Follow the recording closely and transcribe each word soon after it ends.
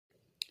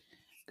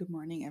Good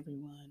morning,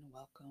 everyone.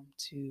 Welcome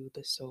to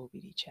the Soul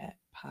Beauty Chat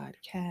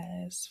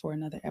podcast for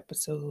another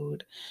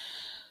episode.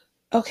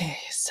 Okay,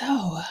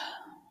 so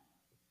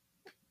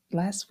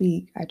last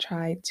week I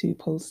tried to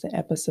post the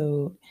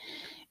episode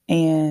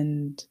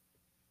and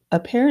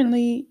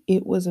apparently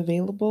it was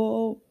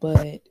available,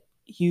 but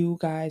you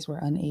guys were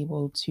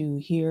unable to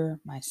hear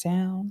my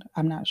sound.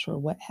 I'm not sure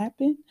what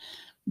happened,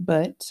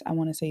 but I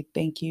want to say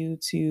thank you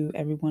to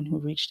everyone who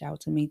reached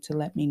out to me to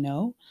let me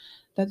know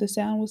that the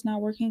sound was not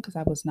working because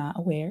I was not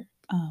aware.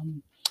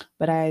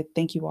 But I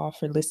thank you all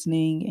for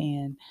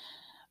listening.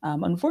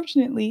 And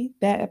unfortunately,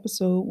 that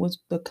episode was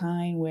the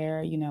kind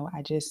where,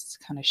 I just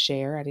kind of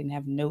share. I didn't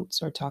have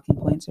notes or talking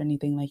points or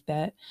anything like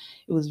that.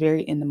 It was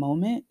very in the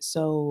moment.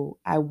 So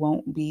I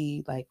won't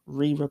be like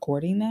re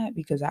recording that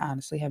because I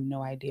honestly have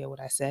no idea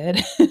what I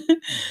said.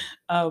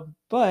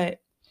 But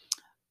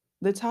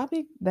the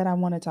topic that I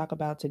want to talk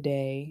about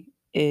today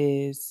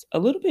is a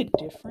little bit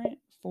different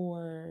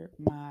for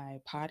my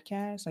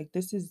podcast. Like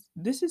this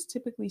is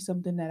typically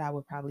something that I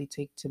would probably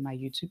take to my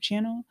YouTube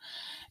channel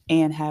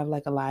and have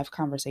like a live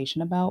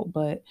conversation about,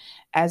 but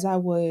as I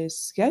was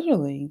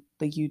scheduling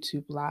the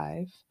YouTube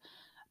live,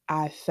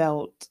 I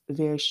felt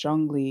very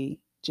strongly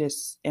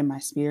just in my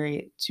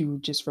spirit to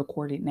just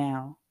record it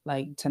now.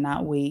 Like to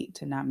not wait,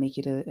 to not make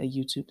it a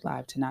YouTube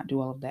live, to not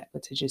do all of that,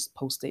 but to just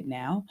post it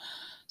now.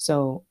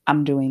 So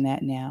I'm doing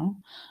that now.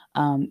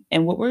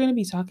 And what we're going to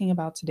be talking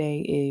about today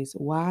is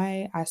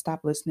why I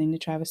stopped listening to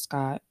Travis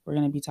Scott. We're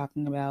going to be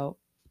talking about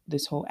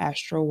this whole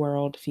Astro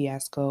World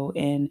fiasco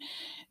and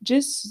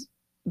just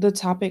the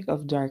topic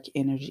of dark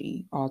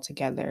energy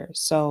altogether.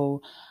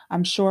 So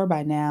I'm sure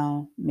by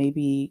now,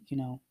 maybe,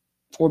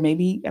 or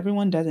maybe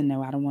everyone doesn't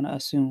know. I don't want to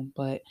assume,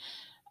 but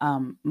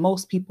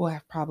most people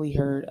have probably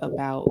heard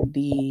about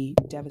the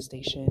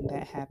devastation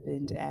that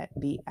happened at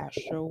the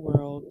Astro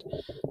World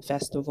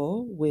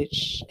Festival,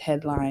 which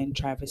headlined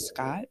Travis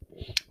Scott,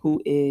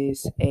 who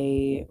is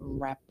a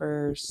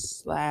rapper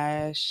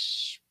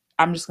slash.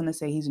 I'm just gonna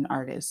say he's an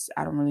artist.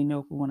 I don't really know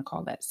if we want to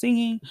call that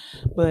singing,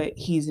 but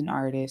he's an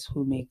artist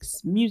who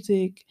makes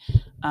music,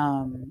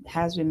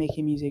 has been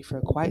making music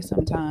for quite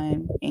some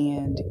time,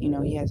 and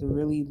he has a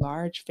really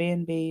large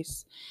fan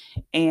base.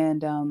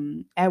 And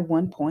at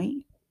one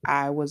point,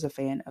 I was a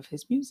fan of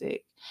his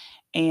music.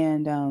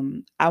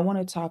 And I want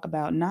to talk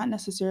about not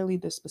necessarily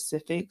the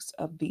specifics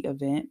of the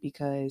event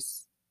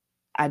because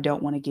I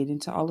don't want to get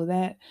into all of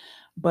that,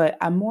 but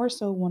I more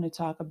so want to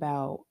talk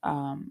about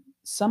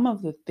some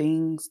of the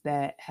things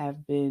that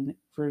have been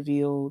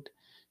revealed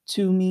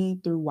to me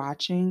through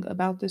watching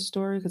about this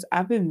story because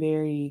I've been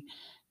very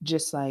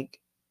just like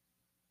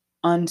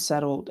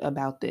unsettled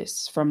about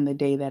this from the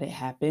day that it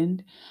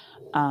happened.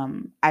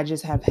 I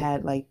just have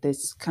had like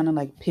this kind of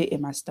like pit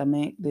in my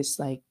stomach, this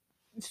like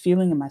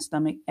feeling in my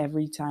stomach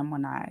every time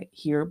when I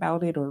hear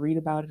about it or read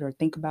about it or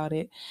think about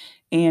it.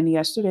 And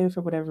yesterday,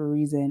 for whatever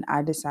reason,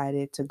 I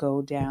decided to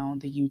go down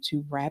the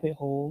YouTube rabbit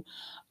hole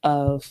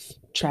of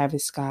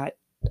Travis Scott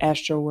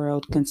Astro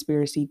World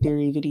conspiracy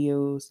theory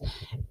videos.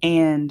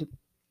 And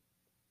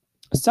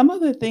some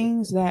of the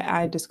things that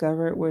I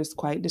discovered was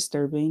quite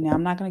disturbing. Now,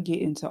 I'm not going to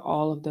get into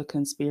all of the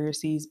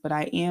conspiracies, but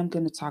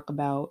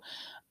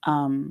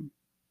um,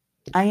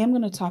 I am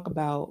going to talk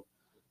about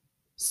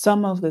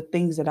some of the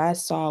things that I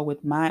saw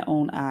with my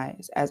own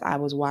eyes as I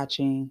was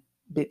watching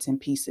bits and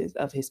pieces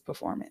of his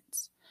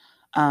performance.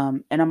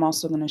 And I'm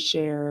also going to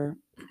share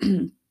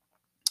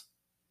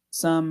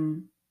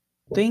some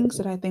things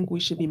that I think we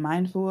should be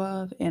mindful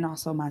of, and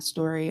also my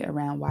story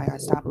around why I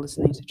stopped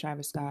listening to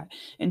Travis Scott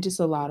and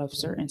just a lot of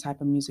certain type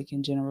of music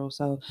in general.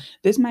 So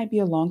this might be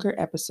a longer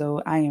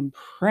episode. I am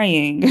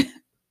praying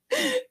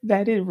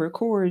that it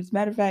records.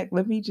 Matter of fact,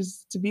 let me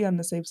just to be on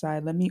the safe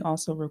side, let me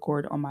also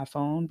record on my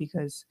phone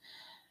because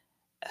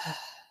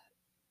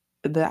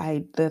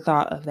the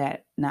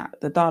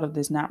thought of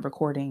this not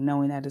recording,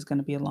 knowing that it's going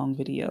to be a long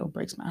video,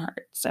 breaks my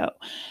heart. So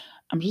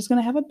I'm just going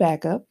to have a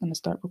backup. I'm going to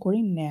start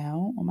recording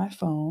now on my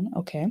phone.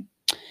 Okay.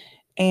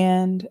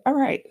 And all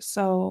right.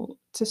 So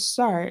to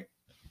start,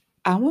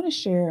 I want to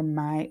share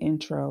my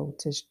intro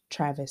to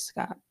Travis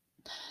Scott.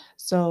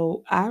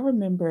 So I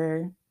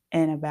remember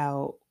in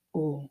about,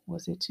 oh,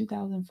 was it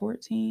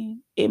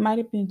 2014? It might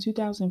have been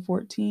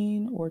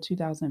 2014 or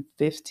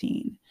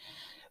 2015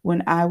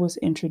 when I was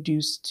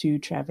introduced to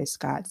Travis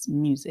Scott's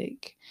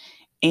music.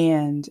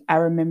 And I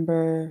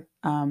remember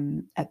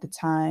at the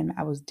time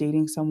I was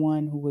dating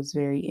someone who was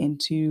very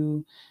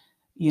into,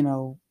 you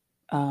know,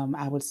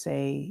 I would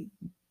say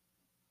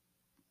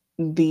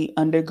the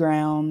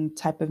underground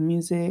type of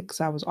music.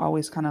 So I was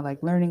always kind of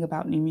like learning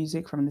about new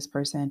music from this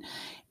person.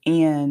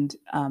 And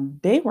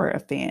they were a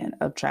fan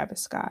of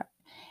Travis Scott.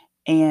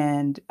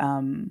 And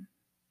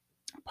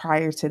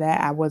prior to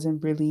that, I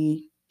wasn't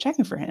really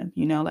checking for him.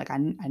 Like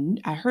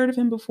I heard of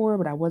him before,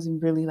 but I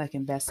wasn't really like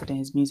invested in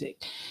his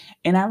music.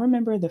 And I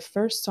remember the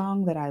first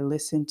song that I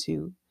listened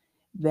to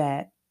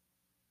that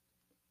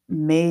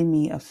made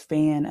me a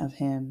fan of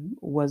him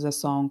was a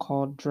song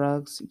called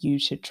Drugs You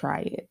Should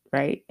Try It,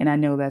 right? And I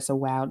know that's a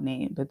wild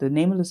name, but the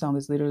name of the song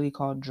is literally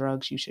called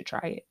Drugs You Should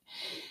Try It.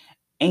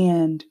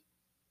 And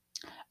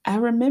I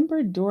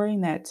remember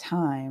during that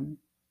time,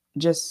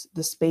 just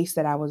the space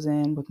that I was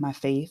in with my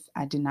faith.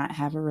 I did not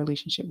have a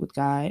relationship with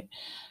God.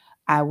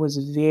 I was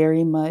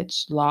very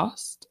much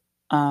lost,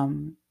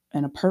 in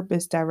a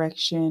purpose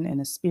direction, in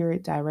a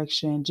spirit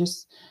direction,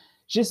 just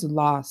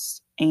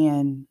lost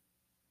and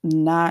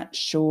not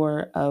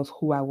sure of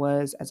who I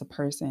was as a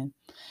person.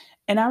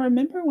 And I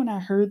remember when I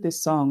heard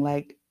this song,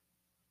 like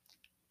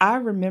I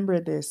remember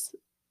this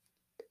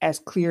as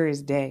clear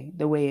as day,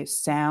 the way it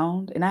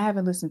sound, and I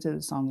haven't listened to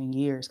the song in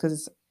years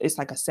because it's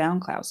like a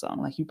SoundCloud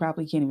song. Like you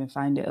probably can't even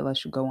find it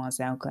unless you go on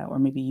SoundCloud or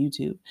maybe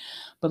YouTube.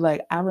 But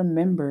like I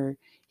remember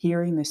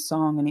hearing this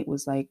song and it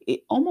was like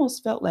it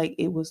almost felt like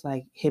it was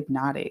like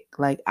hypnotic.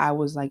 Like I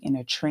was like in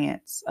a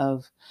trance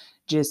of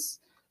just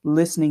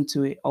listening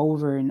to it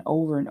over and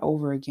over and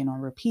over again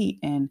on repeat.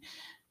 And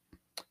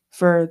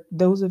for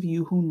those of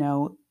you who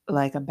know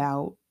like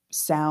about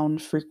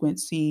sound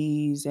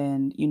frequencies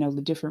and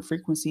the different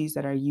frequencies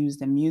that are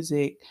used in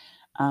music,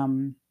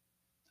 um,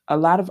 a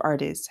lot of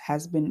artists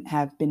have been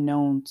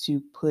known to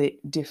put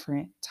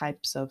different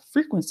types of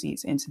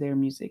frequencies into their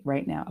music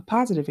right now. A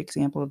positive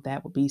example of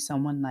that would be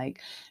someone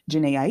like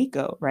Janae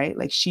Aiko, right?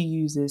 Like she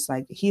uses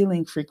like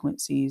healing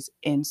frequencies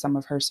in some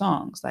of her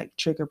songs, like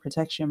Trigger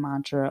Protection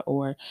Mantra,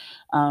 or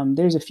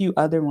there's a few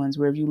other ones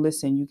where if you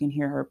listen, you can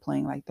hear her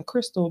playing like the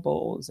crystal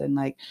bowls, and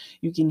like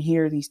you can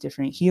hear these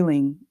different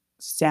healing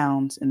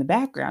sounds in the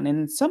background.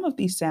 And some of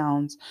these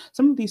sounds,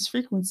 some of these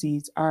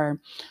frequencies are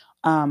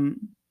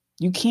um,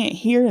 you can't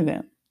hear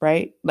them,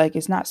 right? Like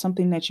it's not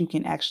something that you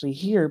can actually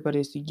hear, but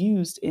it's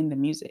used in the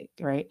music,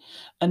 right?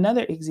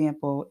 Another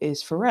example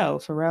is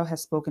Pharrell. Pharrell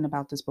has spoken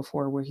about this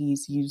before, where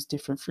he's used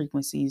different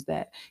frequencies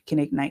that can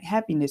ignite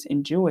happiness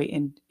and joy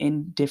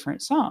in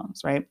different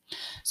songs, right?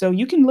 So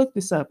you can look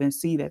this up and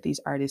see that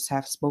these artists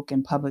have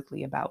spoken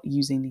publicly about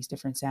using these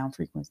different sound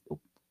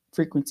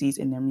frequencies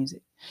in their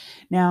music.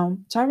 Now,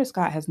 Travis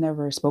Scott has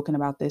never spoken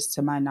about this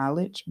to my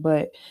knowledge,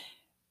 but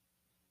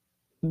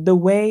the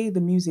way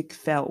the music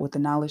felt with the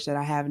knowledge that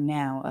I have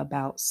now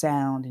about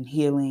sound and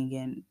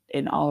healing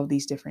and all of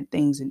these different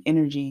things and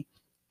energy,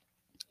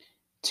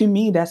 to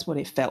me that's what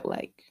it felt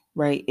like,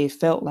 right? It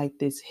felt like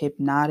this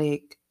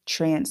hypnotic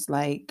trance,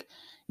 like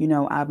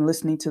I'm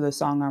listening to the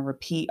song on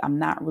repeat. I'm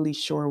not really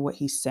sure what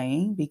he's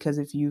saying, because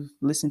if you've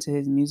listened to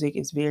his music,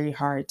 it's very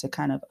hard to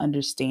kind of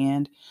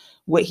understand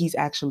what he's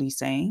actually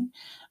saying.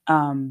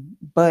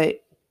 But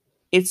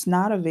it's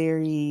not a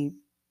very,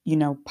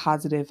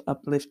 positive,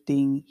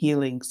 uplifting,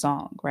 healing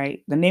song,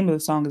 right? The name of the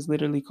song is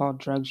literally called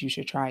Drugs You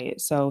Should Try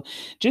It. So,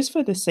 just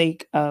for the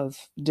sake of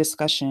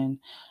discussion,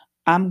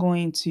 I'm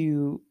going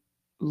to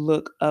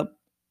look up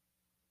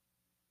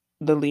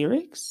the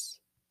lyrics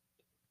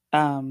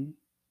um,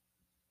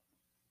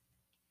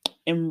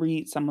 and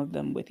read some of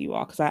them with you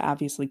all, because I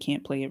obviously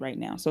can't play it right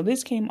now. So,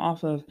 this came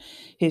off of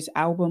his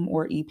album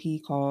or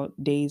EP called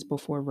Days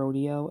Before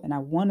Rodeo. And I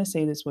want to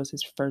say this was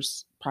his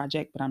first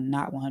project, but I'm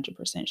not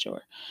 100%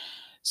 sure.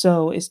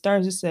 So it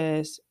starts, it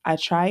says, I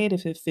try it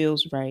if it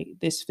feels right.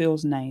 This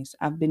feels nice.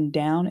 I've been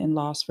down and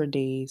lost for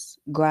days.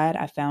 Glad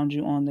I found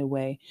you on the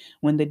way.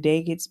 When the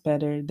day gets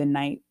better, the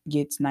night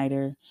gets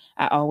nighter.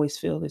 I always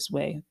feel this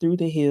way. Through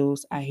the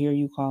hills, I hear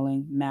you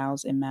calling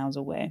miles and miles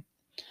away.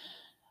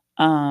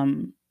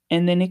 Um,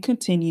 and then it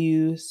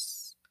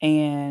continues,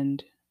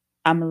 and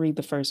I'm gonna read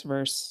the first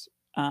verse.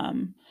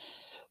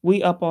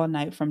 We up all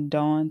night from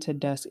dawn to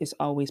dusk is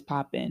always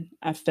poppin'.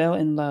 I fell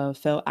in love,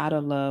 fell out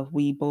of love.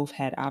 We both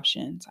had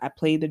options. I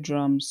played the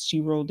drums, she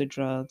rolled the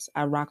drugs.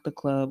 I rocked the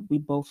club, we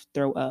both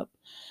throw up.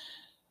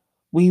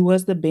 We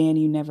was the band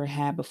you never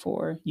had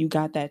before. You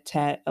got that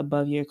tat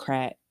above your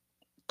crack,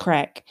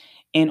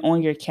 and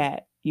on your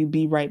cat. You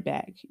be right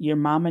back. Your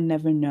mama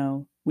never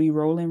know. We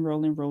rollin',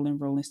 rollin', rollin',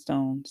 rollin'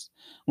 stones.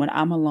 When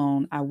I'm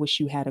alone, I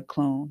wish you had a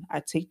clone. I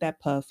take that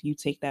puff, you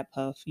take that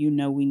puff. You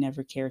know we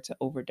never care to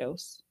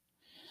overdose.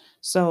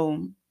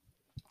 So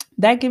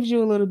that gives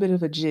you a little bit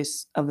of a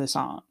gist of the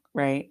song,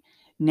 right?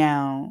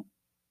 Now,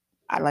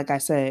 like I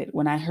said,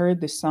 when I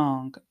heard this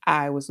song,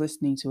 I was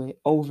listening to it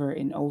over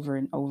and over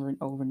and over and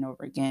over and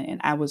over again.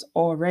 And I was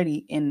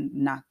already in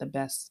not the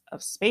best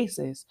of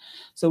spaces.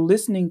 So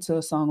listening to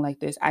a song like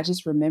this, I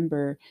just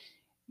remember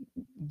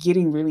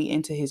getting really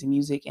into his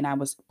music, and I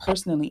was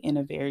personally in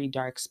a very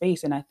dark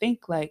space. And I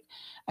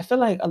feel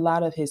like a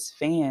lot of his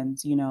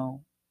fans,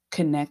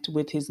 connect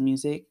with his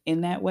music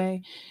in that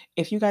way.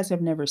 If you guys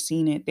have never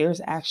seen it, there's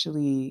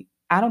actually,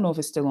 I don't know if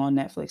it's still on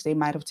Netflix. They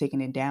might have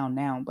taken it down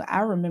now, but I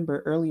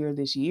remember earlier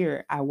this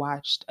year I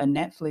watched a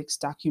Netflix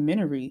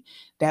documentary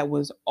that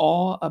was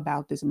all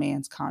about this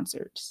man's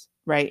concerts,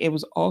 right? It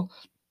was all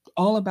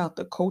about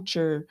the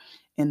culture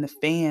and the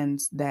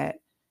fans that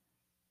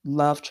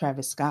love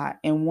Travis Scott.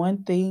 And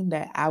one thing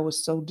that I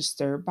was so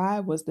disturbed by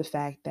was the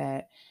fact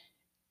that,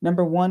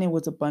 number one, it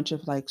was a bunch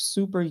of like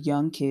super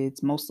young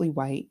kids, mostly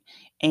white,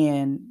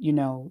 and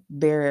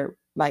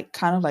like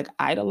kind of like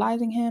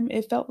idolizing him,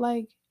 it felt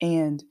like.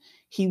 And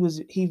he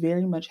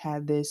very much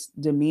had this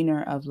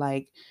demeanor of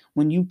like,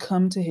 when you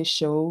come to his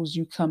shows,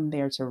 you come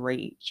there to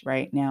rage.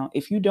 Right now,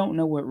 if you don't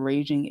know what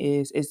raging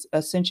is, it's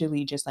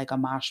essentially just like a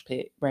mosh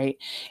pit, right?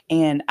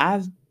 And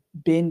I've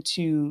been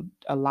to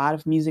a lot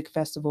of music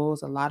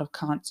festivals, a lot of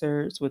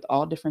concerts with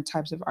all different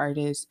types of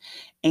artists.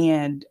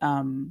 And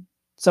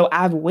so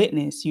I've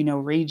witnessed,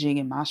 raging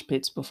in mosh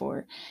pits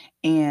before.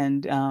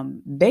 And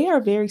they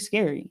are very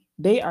scary.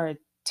 They are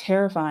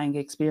terrifying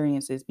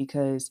experiences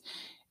because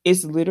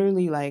it's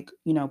literally like,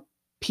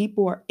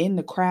 people are in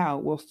the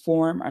crowd will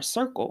form a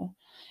circle,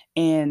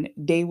 and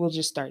they will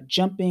just start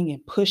jumping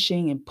and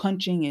pushing and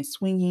punching and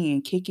swinging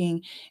and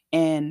kicking.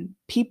 And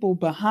people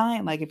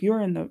behind, like if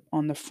you're in the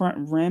on the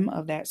front rim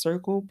of that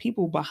circle,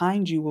 people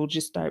behind you will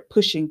just start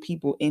pushing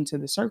people into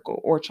the circle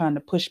or trying to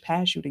push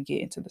past you to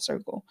get into the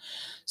circle.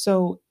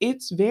 So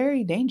it's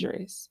very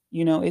dangerous.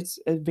 It's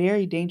a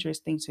very dangerous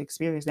thing to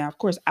experience. Now, of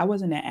course, I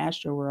wasn't at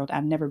Astroworld.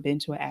 I've never been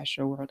to an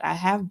Astroworld. I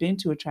have been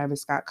to a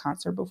Travis Scott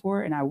concert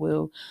before, and I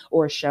will,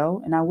 or a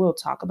show, and I will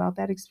talk about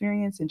that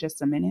experience in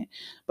just a minute.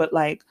 But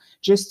like,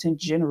 just in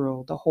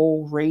general, the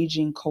whole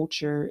raging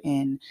culture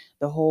and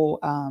the whole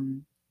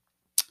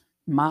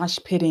mosh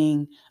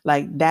pitting,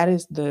 like that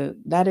is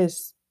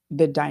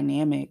the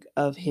dynamic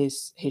of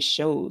his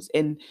shows.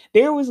 And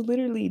there was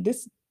literally,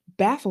 this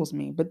baffles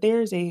me, but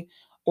there's a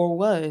or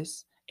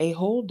was a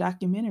whole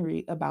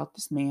documentary about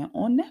this man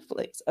on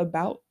Netflix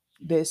about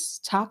this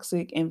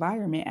toxic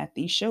environment at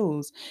these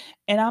shows.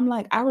 And I'm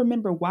like, I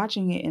remember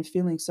watching it and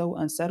feeling so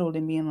unsettled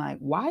and being like,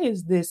 why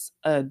is this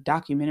a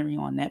documentary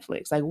on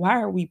Netflix? Like,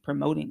 why are we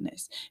promoting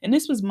this? And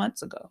this was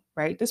months ago,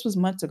 right? This was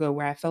months ago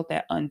where I felt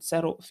that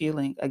unsettled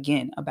feeling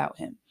again about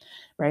him,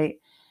 right?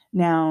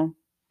 Now,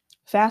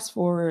 fast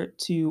forward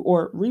to,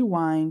 or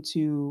rewind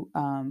to,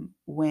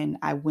 when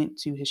I went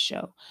to his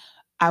show.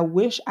 I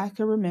wish I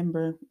could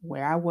remember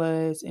where I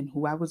was and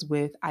who I was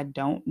with. I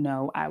don't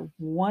know. I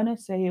want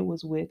to say it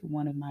was with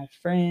one of my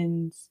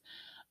friends.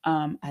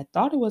 I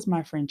thought it was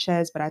my friend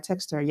Ches, but I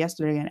texted her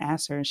yesterday and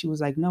asked her, and she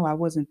was like, "No, I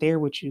wasn't there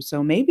with you."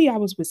 So maybe I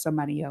was with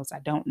somebody else. I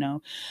don't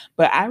know.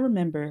 But I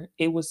remember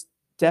it was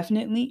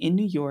definitely in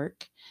New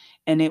York,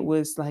 and it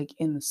was like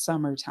in the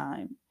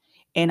summertime.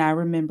 And I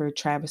remember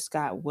Travis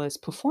Scott was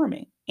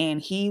performing,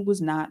 and he was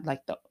not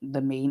like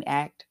the main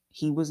act.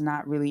 He was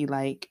not really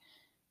like,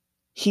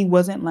 he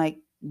wasn't like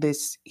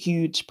this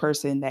huge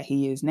person that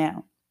he is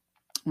now,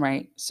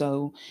 right?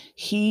 So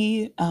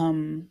he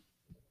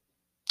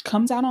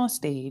comes out on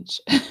stage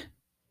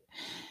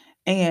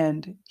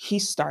and he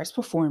starts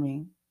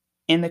performing,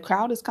 and the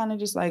crowd is kind of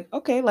just like,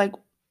 okay, like,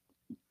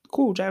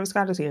 cool, Travis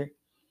Scott is here.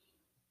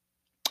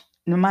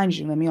 Now, mind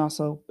you, let me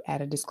also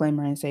add a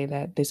disclaimer and say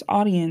that this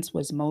audience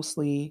was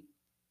mostly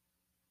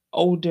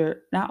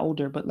older, not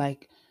older, but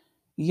like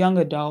young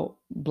adult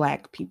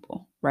Black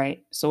people,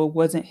 right? So it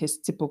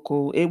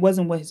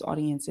wasn't what his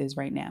audience is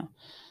right now.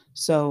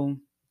 So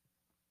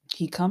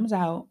he comes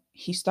out,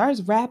 he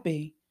starts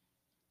rapping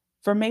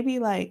for maybe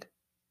like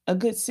a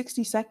good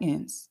 60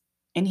 seconds,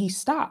 and he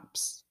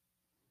stops.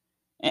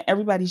 And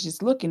everybody's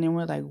just looking, and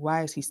we're like,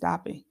 why is he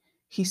stopping?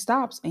 He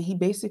stops and he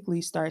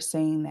basically starts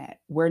saying that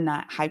we're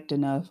not hyped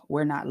enough,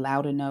 we're not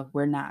loud enough,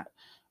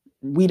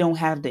 we don't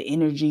have the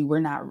energy, we're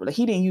not,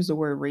 he didn't use the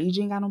word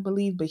raging, I don't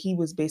believe, but he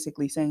was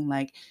basically saying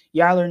like,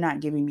 y'all are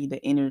not giving me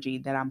the energy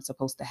that I'm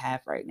supposed to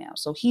have right now.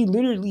 So he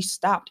literally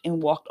stopped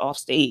and walked off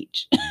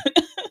stage.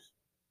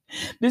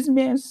 This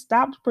man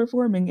stopped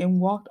performing and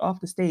walked off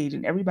the stage,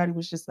 and everybody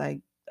was just like,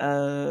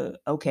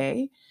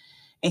 okay.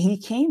 And he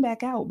came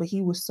back out, but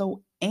he was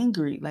so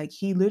angry. Like,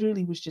 he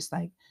literally was just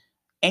like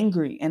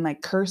angry and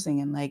like cursing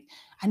and like,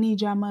 I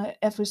need y'all my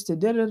efforts to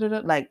da da da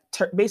da, like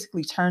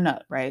basically turn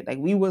up, right? Like,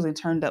 we wasn't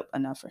turned up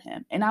enough for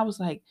him. And I was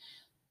like,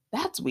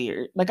 that's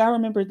weird. Like, I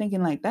remember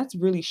thinking like, that's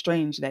really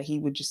strange that he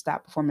would just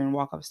stop performing and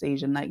walk off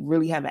stage and like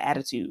really have an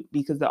attitude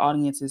because the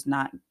audience is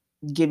not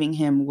giving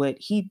him what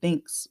he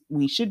thinks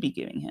we should be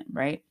giving him,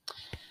 right?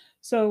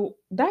 So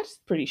that's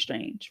pretty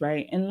strange,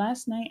 right? And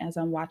last night, as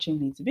I'm watching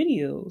these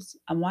videos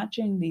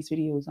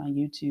on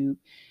YouTube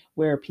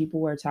where people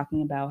were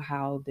talking about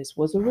how this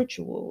was a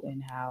ritual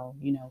and how,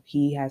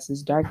 he has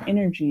this dark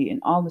energy and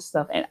all this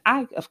stuff. And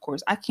of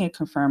course, I can't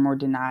confirm or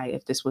deny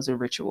if this was a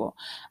ritual.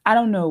 I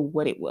don't know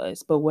what it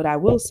was, but what I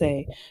will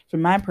say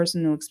from my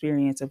personal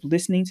experience of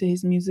listening to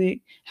his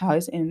music, how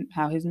his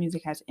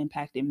music has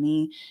impacted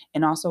me,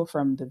 and also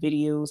from the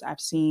videos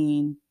I've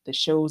seen, the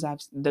shows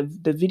the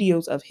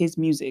videos of his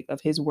music,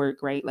 of his work,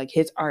 right? Like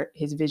his art,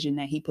 his vision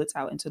that he puts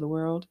out into the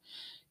world.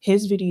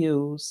 His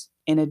videos,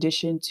 in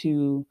addition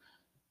to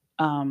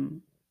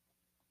um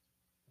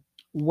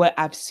what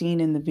I've seen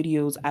in the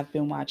videos I've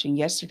been watching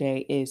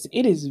yesterday,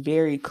 it is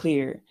very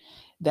clear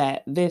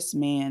that this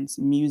man's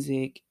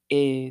music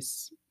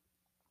is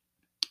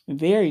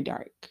very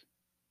dark,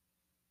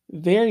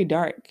 very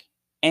dark.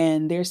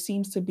 And there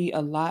seems to be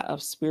a lot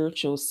of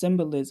spiritual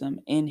symbolism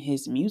in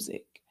his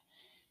music.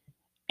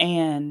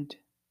 And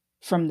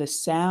from the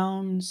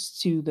sounds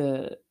to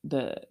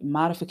the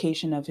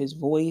modification of his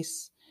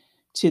voice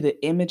to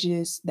the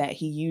images that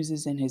he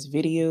uses in his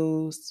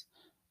videos,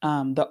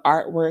 the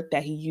artwork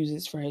that he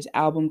uses for his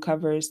album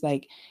covers.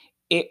 Like,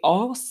 it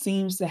all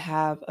seems to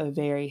have a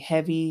very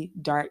heavy,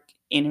 dark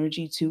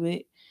energy to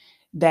it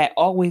that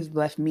always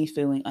left me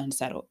feeling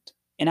unsettled.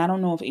 And I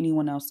don't know if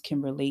anyone else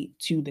can relate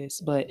to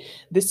this, but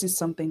this is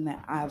something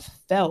that I've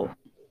felt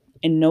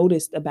and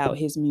noticed about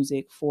his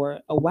music for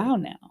a while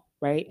now,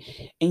 right?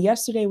 And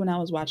yesterday, when I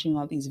was watching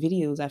all these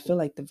videos, I feel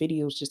like the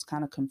videos just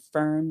kind of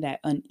confirmed that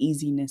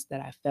uneasiness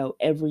that I felt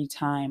every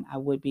time I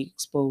would be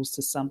exposed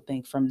to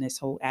something from this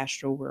whole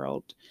astral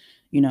world,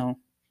 you know,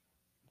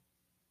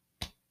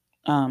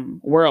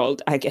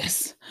 world, I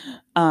guess.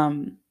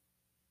 Um,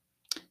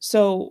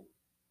 so,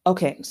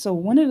 okay, so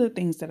one of the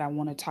things that I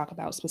want to talk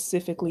about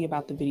specifically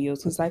about the videos,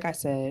 because like I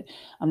said,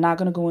 I'm not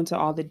going to go into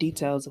all the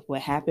details of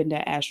what happened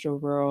at Astro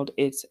World.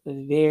 It's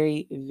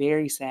very,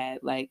 very sad.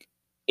 Like,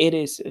 it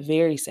is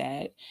very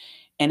sad,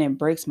 and it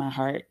breaks my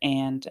heart.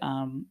 And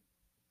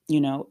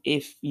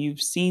if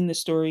you've seen the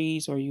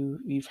stories or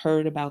you've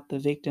heard about the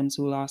victims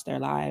who lost their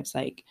lives,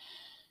 like,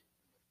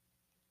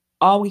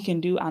 all we can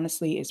do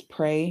honestly is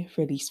pray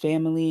for these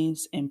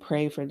families and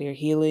pray for their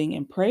healing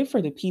and pray for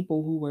the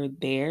people who were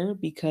there,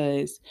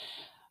 because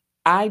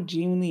I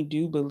genuinely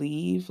do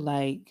believe,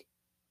 like,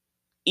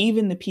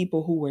 even the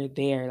people who were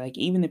there, like,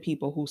 even the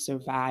people who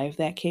survived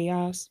that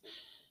chaos,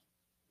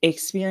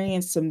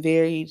 experienced some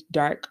very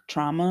dark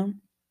trauma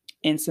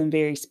and some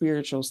very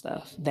spiritual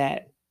stuff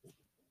that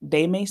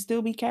they may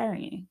still be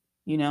carrying.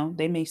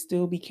 They may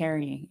still be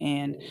carrying.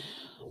 And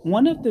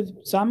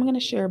so I'm going to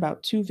share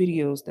about two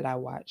videos that I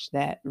watched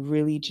that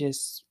really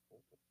just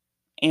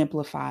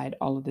amplified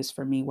all of this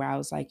for me, where I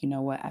was like, you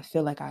know what, I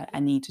feel like I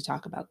need to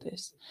talk about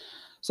this.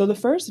 So the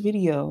first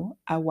video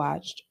I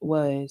watched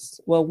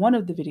was, well, one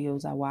of the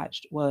videos I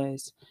watched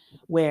was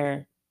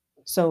where,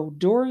 so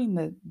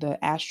during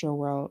the Astro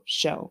World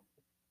show,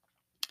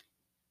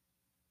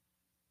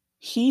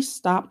 he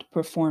stopped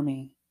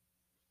performing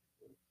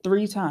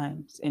 3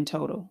 times in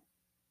total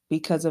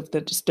because of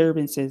the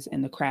disturbances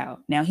in the crowd.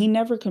 Now, he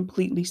never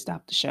completely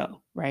stopped the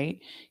show, right?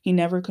 He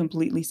never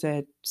completely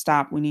said,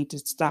 stop, we need to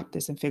stop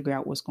this and figure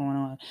out what's going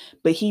on.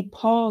 But he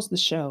paused the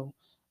show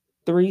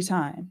 3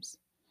 times.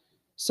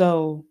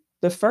 So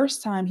the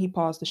first time he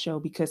paused the show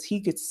because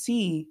he could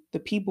see the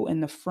people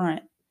in the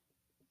front.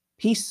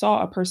 He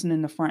saw a person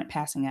in the front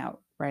passing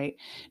out, right?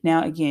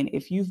 Now, again,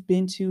 if you've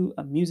been to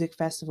a music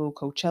festival,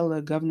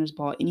 Coachella, Governor's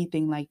Ball,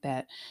 anything like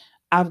that,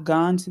 I've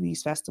gone to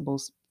these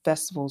festivals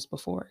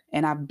before,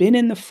 and I've been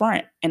in the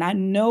front, and I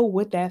know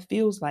what that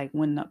feels like.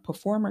 When the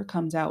performer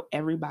comes out,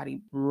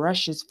 everybody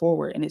rushes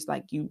forward, and it's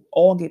like you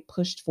all get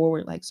pushed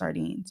forward like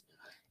sardines,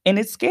 and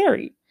it's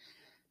scary.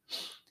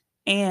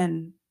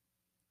 And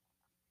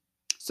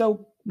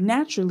so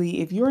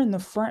naturally, if you're in the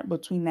front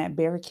between that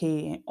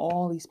barricade and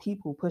all these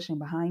people pushing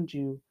behind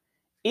you,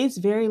 it's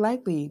very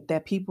likely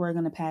that people are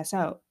going to pass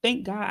out.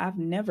 Thank God I've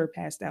never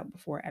passed out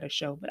before at a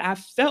show, but I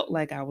felt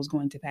like I was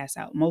going to pass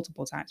out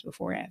multiple times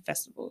before at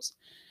festivals,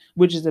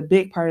 which is a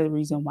big part of the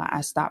reason why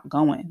I stopped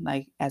going.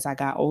 Like, as I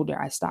got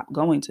older, I stopped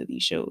going to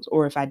these shows.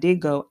 Or if I did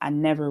go, I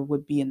never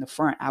would be in the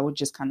front. I would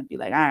just kind of be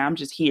like, all right, I'm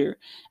just here.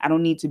 I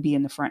don't need to be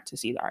in the front to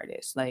see the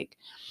artist. Like,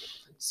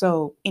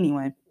 so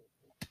anyway,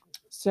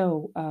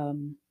 so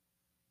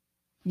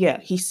yeah,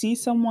 he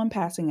sees someone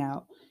passing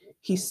out.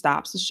 He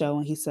stops the show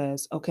and he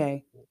says,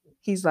 okay,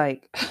 he's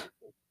like,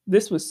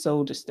 this was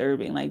so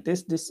disturbing. Like,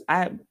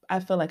 I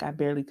feel like I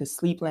barely could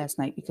sleep last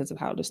night because of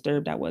how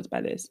disturbed I was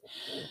by this.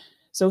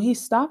 So he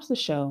stops the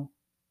show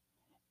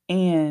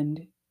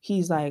and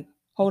he's like,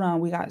 hold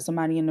on, we got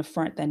somebody in the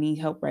front that need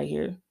help right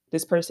here.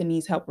 This person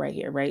needs help right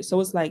here, right? So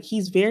it's like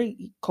he's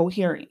very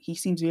coherent. He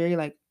seems very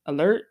like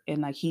alert,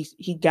 and like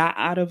he got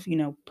out of,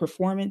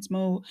 performance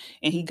mode,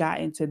 and he got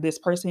into this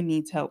person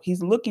needs help.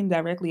 He's looking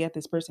directly at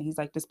this person. He's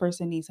like, this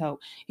person needs help.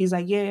 He's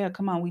like, yeah,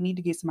 come on, we need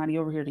to get somebody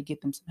over here to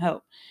get them some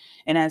help.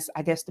 And as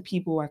I guess the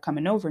people are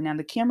coming over, now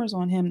the camera's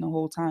on him the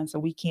whole time, so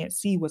we can't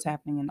see what's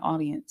happening in the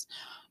audience.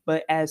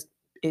 But as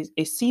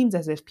it seems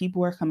as if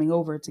people are coming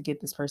over to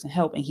get this person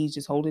help, and he's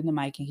just holding the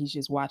mic and he's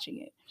just watching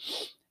it.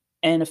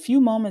 And a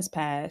few moments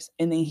pass,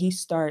 and then he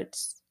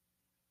starts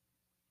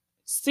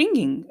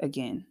singing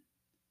again.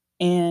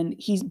 And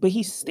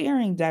he's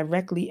staring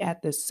directly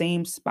at the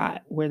same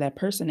spot where that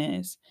person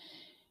is.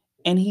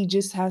 And he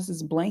just has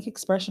this blank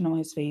expression on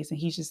his face, and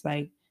he's just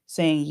like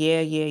saying,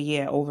 yeah, yeah,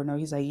 yeah, over and over.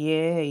 He's like,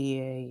 yeah,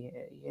 yeah, yeah,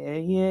 yeah,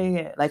 yeah,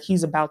 yeah. Like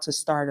he's about to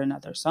start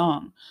another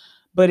song.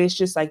 But it's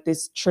just like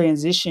this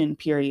transition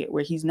period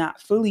where he's not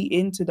fully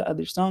into the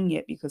other song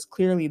yet, because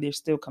clearly there's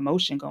still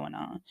commotion going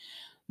on.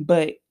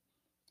 But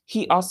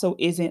he also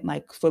isn't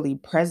like fully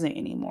present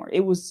anymore.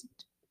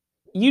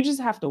 You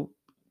just have to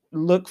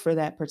look for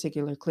that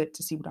particular clip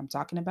to see what I'm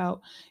talking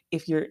about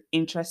if you're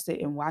interested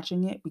in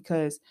watching it,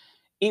 because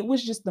it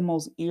was just the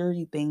most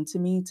eerie thing to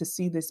me to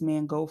see this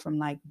man go from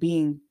like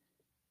being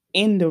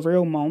in the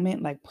real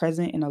moment, like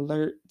present and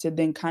alert, to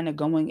then kind of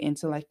going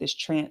into like this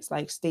trance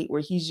like state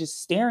where he's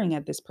just staring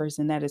at this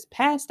person that is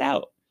passed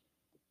out,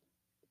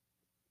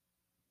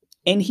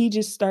 and he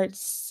just starts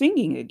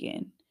singing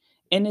again.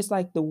 And it's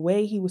like the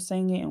way he was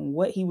saying it and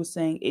what he was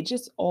saying, it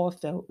just all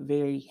felt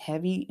very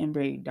heavy and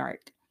very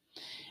dark.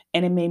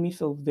 And it made me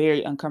feel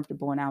very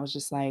uncomfortable. And I was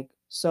just like,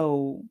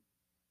 so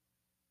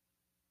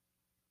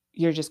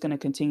you're just going to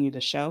continue the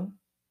show?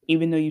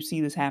 Even though you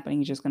see this happening,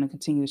 you're just going to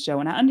continue the show.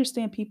 And I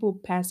understand people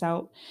pass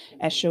out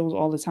at shows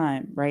all the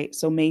time, right?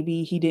 So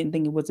maybe he didn't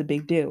think it was a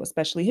big deal,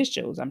 especially his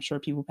shows. I'm sure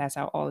people pass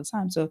out all the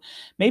time. So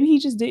maybe he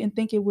just didn't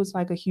think it was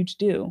like a huge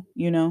deal,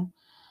 you know?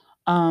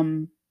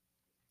 Um,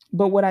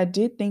 but what I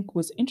did think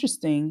was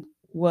interesting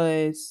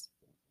was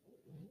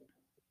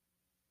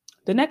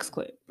the next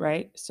clip,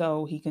 right?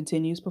 So he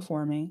continues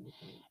performing,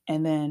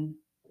 and then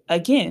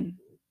again,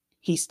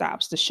 he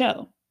stops the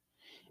show.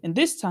 And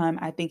this time,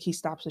 I think he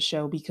stops the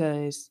show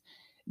because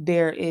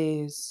there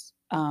is,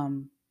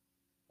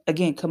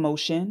 again,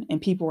 commotion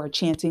and people are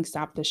chanting,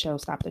 "Stop the show,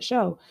 stop the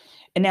show."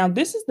 And now,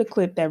 this is the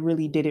clip that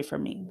really did it for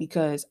me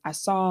because I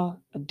saw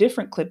a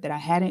different clip that I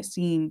hadn't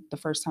seen the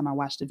first time I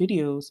watched the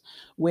videos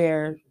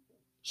where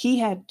he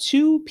had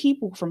two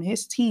people from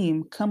his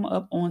team come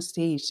up on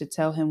stage to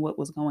tell him what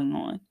was going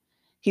on.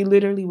 He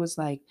literally was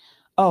like,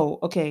 "Oh,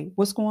 okay,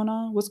 what's going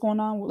on? What's going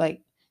on?"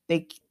 Like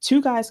they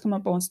two guys come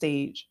up on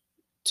stage,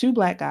 two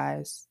black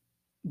guys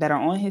that are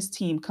on his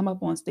team come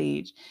up on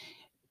stage.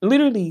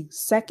 Literally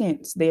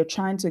seconds they're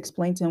trying to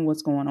explain to him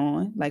what's going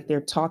on, like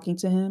they're talking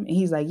to him and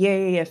he's like, "Yeah,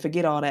 yeah, yeah,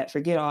 forget all that,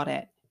 forget all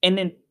that." And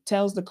then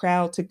tells the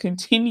crowd to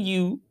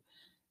continue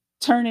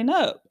turning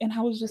up. And I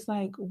was just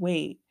like,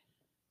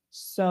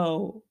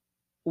 so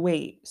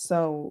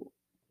so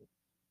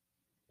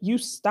you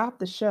stopped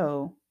the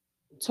show,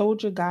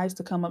 told your guys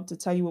to come up to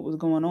tell you what was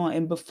going on,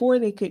 and before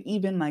they could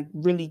even like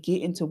really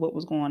get into what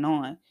was going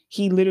on,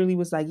 he literally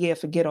was like, "Yeah,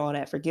 forget all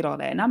that, forget all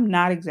that." And I'm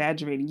not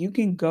exaggerating. You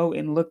can go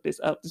and look this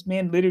up. This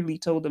man literally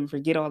told them,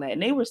 "Forget all that."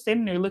 And they were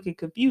sitting there looking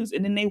confused,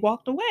 and then they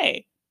walked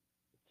away.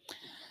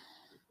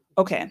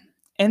 Okay.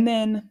 And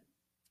then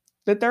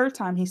the third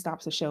time he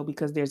stops the show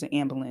because there's an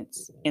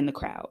ambulance in the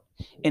crowd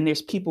and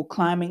there's people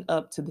climbing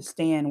up to the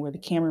stand where the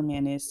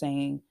cameraman is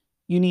saying,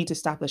 "You need to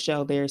stop the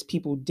show. There's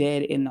people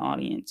dead in the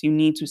audience. You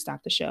need to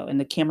stop the show." And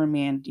the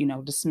cameraman,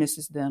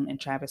 dismisses them and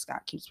Travis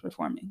Scott keeps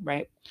performing,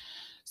 right?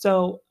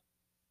 So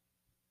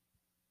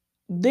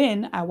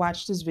then I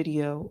watched this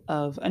video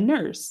of a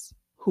nurse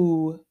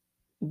who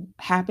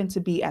happened to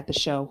be at the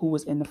show who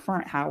was in the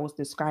front, how I was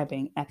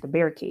describing at the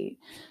barricade.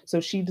 So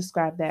she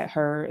described that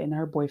her and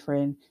her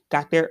boyfriend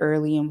got there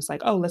early and was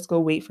like, "Oh, let's go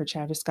wait for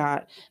Travis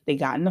Scott." They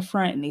got in the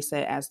front and they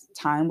said as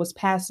time was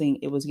passing,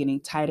 it was getting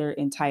tighter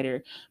and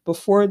tighter.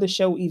 Before the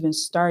show even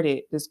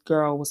started, this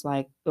girl was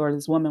like, or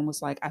this woman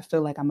was like, "I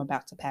feel like I'm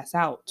about to pass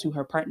out," to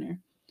her partner.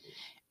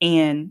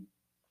 And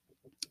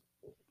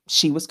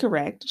she was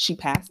correct. She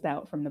passed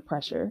out from the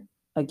pressure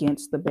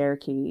against the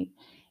barricade.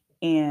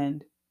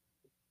 And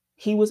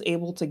he was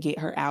able to get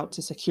her out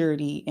to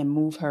security and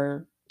move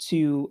her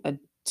to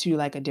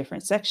like a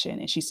different section.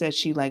 And she said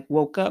she like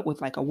woke up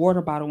with like a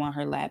water bottle on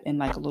her lap in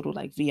like a little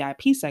like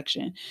VIP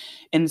section.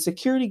 And the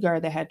security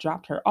guard that had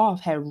dropped her off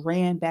had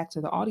ran back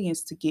to the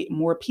audience to get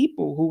more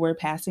people who were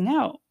passing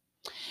out.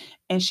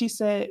 And she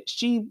said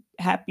she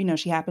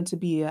happened to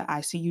be a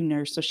ICU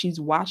nurse, so she's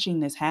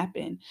watching this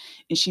happen.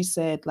 And she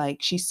said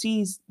like she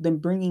sees them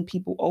bringing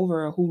people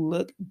over who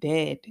look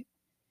dead,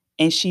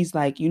 and she's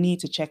like, "You need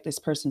to check this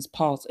person's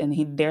pulse."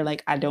 And they're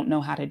like, "I don't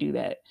know how to do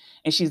that."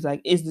 And she's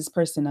like, "Is this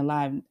person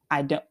alive?"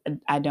 I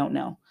don't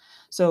know.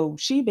 So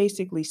she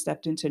basically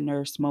stepped into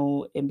nurse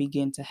mode and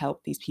began to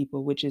help these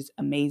people, which is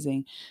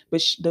amazing.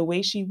 But the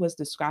way she was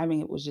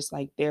describing it was just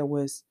like there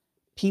was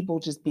people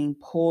just being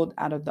pulled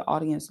out of the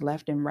audience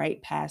left and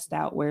right, passed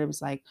out, where it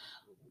was like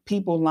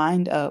people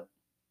lined up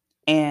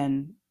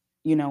and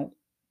you know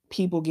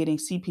people getting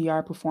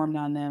CPR performed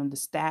on them,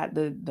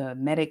 the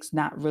medics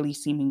not really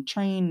seeming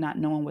trained, not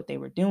knowing what they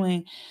were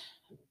doing,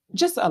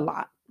 just a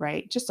lot,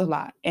 right? Just a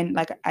lot. And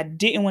like I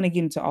didn't want to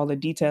get into all the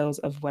details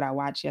of what I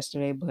watched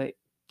yesterday, but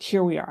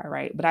here we are,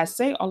 right? But I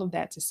say all of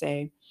that to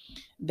say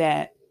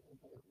that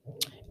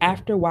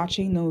after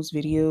watching those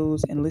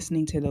videos and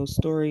listening to those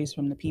stories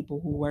from the people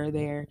who were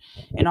there,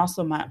 and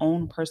also my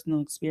own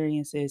personal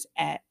experiences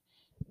at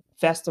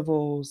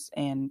festivals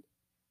and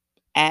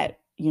at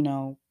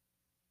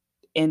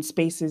in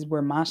spaces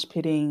where mosh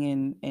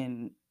pitting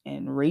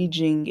and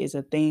raging is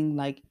a thing,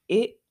 like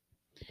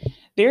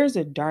there's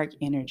a dark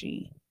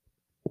energy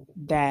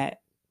that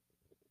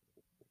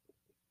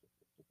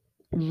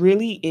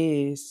really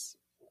is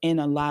in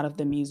a lot of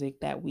the music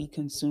that we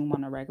consume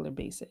on a regular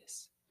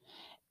basis.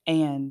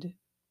 And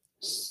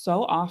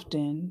so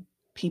often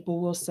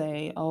people will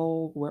say,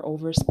 "Oh, we're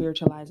over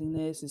spiritualizing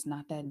this. It's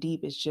not that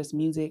deep. It's just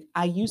music."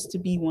 I used to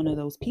be one of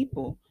those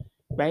people,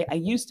 right? I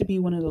used to be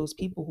one of those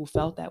people who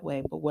felt that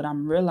way. But what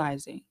I'm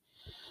realizing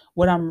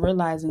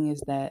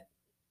is that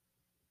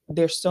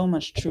there's so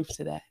much truth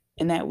to that,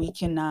 and that we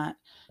cannot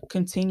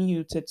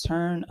continue to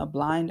turn a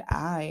blind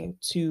eye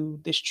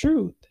to this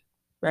truth,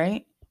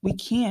 right? We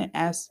can't,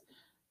 as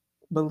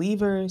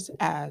believers,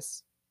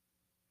 as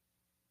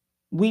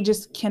we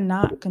just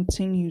cannot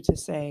continue to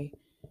say,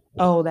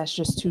 oh, that's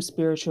just too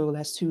spiritual,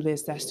 that's too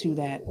this, that's too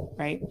that,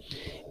 right?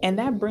 And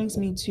that brings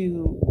me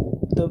to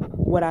the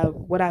what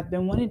I've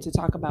been wanting to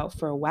talk about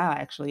for a while.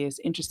 Actually, it's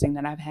interesting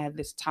that I've had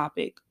this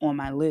topic on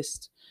my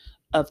list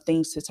of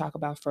things to talk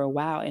about for a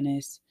while, and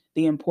it's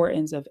the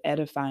importance of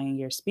edifying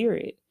your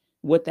spirit,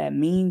 what that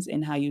means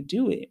and how you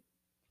do it.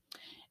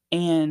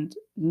 And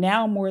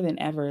now more than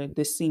ever,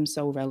 this seems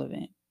so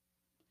relevant.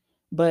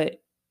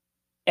 But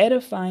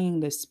edifying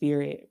the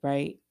spirit,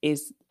 right,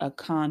 is a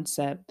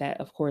concept that,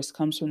 of course,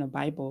 comes from the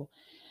Bible.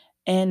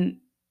 And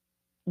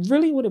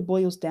really, what it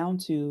boils down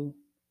to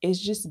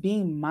is just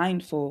being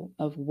mindful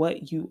of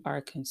what you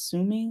are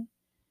consuming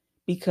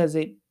because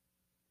it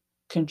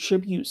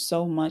contributes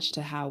so much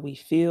to how we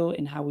feel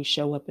and how we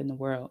show up in the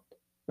world,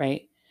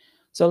 right?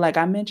 So, like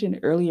I mentioned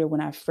earlier,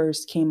 when I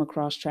first came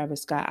across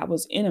Travis Scott, I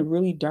was in a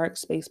really dark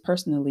space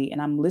personally, and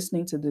I'm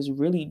listening to this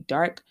really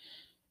dark,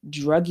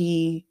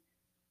 druggy,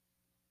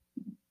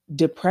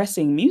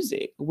 depressing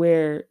music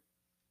where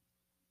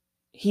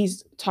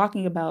he's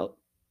talking about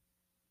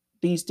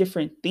these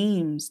different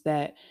themes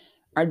that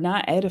are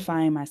not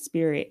edifying my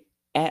spirit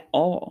at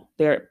all.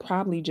 They're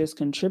probably just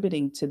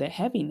contributing to the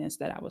heaviness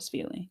that I was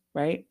feeling,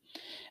 right?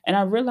 And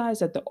I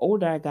realized that the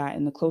older I got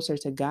and the closer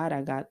to God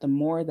I got, the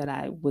more that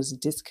I was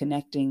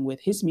disconnecting with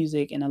his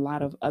music and a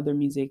lot of other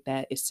music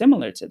that is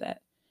similar to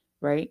that,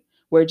 right?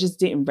 Where it just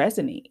didn't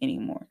resonate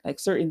anymore. Like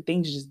certain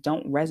things just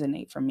don't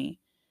resonate for me.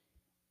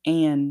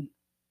 And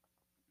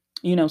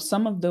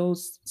some of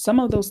those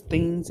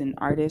things and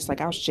artists,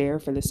 like I'll share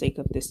for the sake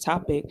of this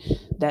topic,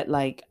 that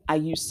like I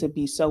used to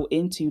be so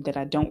into that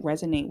I don't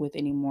resonate with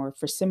anymore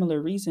for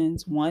similar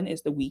reasons. One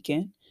is The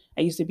Weeknd.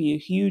 I used to be a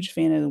huge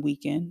fan of The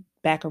Weeknd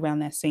back around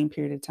that same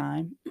period of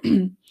time.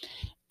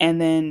 And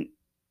then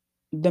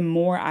the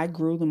more I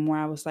grew, the more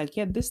I was like,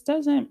 yeah, this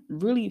doesn't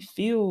really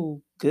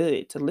feel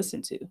good to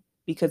listen to,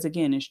 because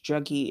again, it's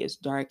druggy, it's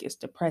dark, it's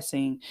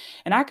depressing.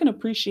 And I can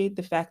appreciate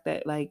the fact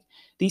that like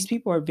these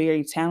people are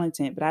very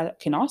talented, but I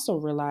can also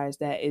realize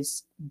that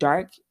it's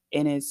dark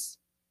and it's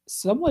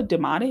somewhat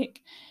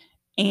demonic,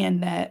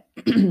 and that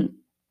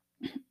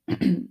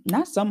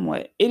not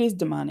somewhat, it is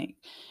demonic,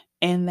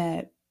 and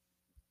that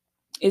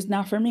it's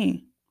not for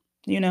me.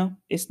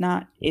 It's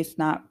not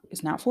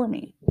for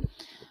me.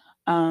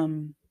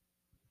 Um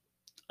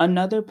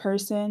Another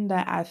person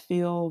that I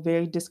feel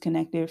very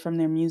disconnected from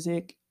their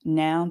music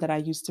now that I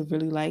used to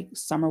really like,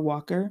 Summer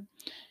Walker.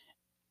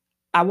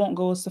 I won't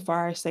go so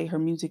far as say her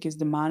music is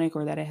demonic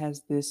or that it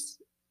has this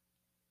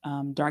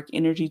dark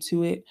energy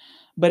to it,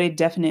 but it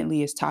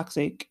definitely is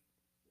toxic.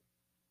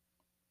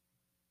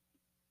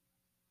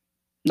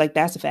 Like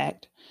that's a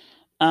fact.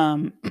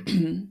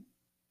 And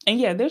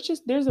yeah,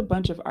 there's a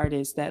bunch of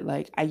artists that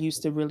like I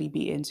used to really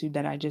be into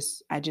that I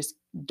just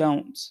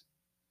don't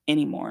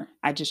anymore.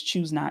 I just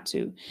choose not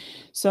to.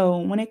 So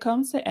when it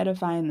comes to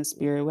edifying the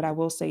spirit, what I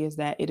will say is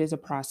that it is a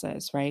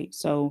process, right?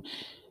 So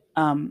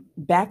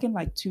back in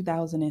like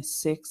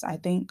 2006, I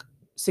think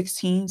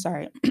 16,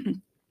 sorry,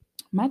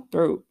 my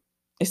throat.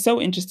 It's so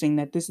interesting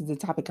that this is the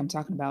topic I'm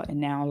talking about and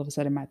now all of a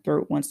sudden my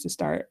throat wants to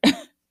start.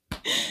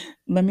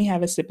 Let me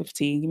have a sip of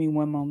tea. Give me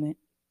one moment.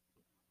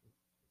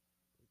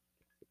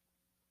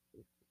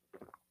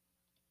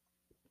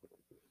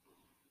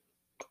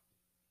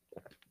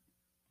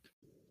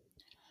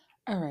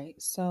 All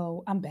right,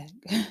 so I'm back.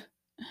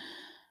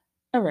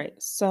 All right,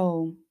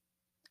 so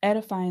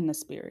edifying the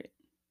spirit.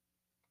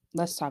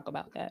 Let's talk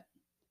about that.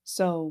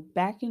 So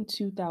back in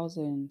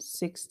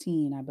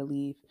 2016, I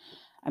believe,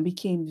 I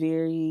became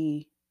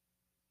very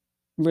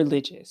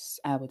religious,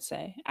 I would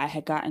say. I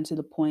had gotten to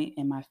the point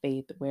in my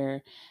faith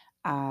where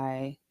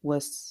I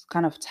was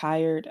kind of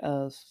tired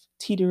of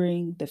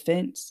teetering the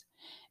fence.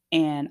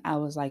 And I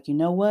was like, you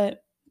know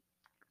what?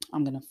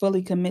 I'm going to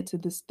fully commit to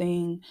this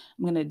thing.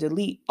 I'm going to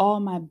delete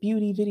all my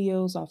beauty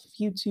videos off of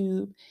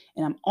YouTube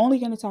and I'm only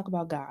going to talk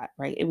about God,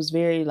 right? It was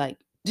very like,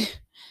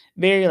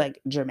 very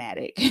like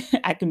dramatic.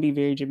 I can be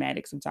very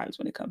dramatic sometimes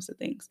when it comes to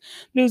things,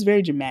 but it was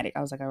very dramatic.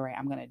 I was like, all right,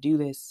 I'm going to do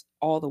this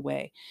all the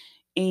way.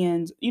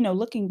 And,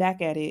 looking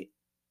back at it,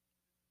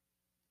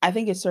 I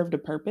think it served a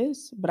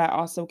purpose, but I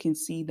also can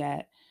see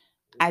that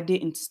I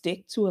didn't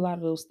stick to a lot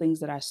of those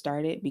things that I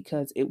started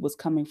because it was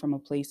coming from a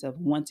place of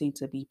wanting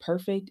to be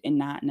perfect and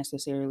not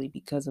necessarily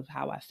because of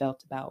how I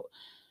felt about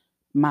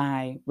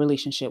my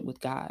relationship with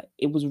God.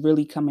 It was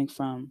really coming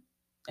from,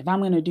 if I'm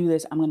going to do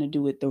this, I'm going to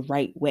do it the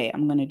right way.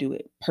 I'm going to do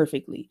it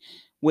perfectly,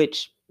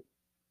 which,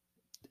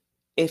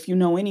 if you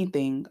know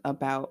anything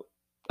about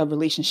a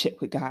relationship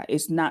with God,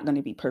 it's not going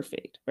to be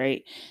perfect,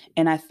 right?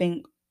 And I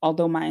think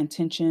although my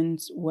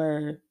intentions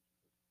were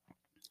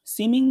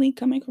seemingly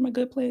coming from a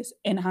good place,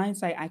 in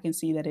hindsight, I can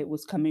see that it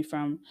was coming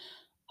from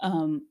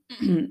um,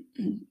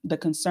 the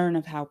concern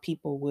of how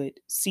people would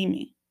see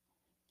me.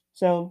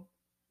 So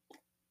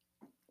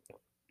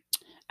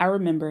I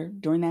remember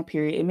during that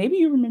period, and maybe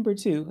you remember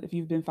too if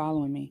you've been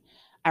following me.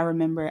 I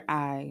remember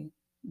I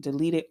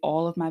deleted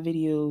all of my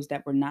videos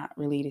that were not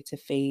related to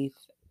faith.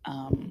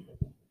 Um,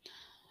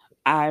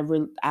 I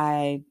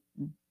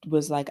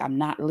was like, I'm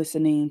not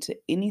listening to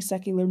any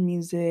secular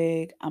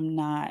music. I'm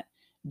not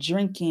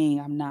drinking,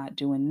 I'm not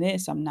doing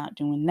this, I'm not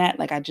doing that.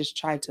 Like I just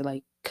tried to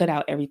like cut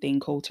out everything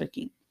cold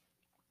turkey.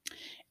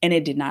 And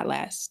it did not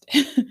last.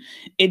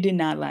 It did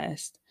not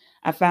last.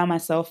 I found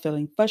myself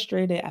feeling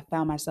frustrated. I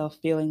found myself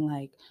feeling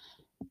like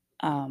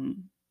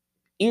um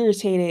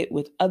irritated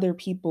with other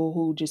people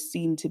who just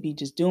seemed to be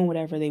just doing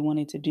whatever they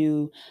wanted to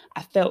do.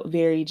 I felt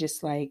very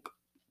just like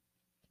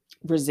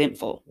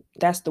resentful.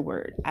 That's the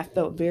word. I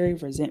felt very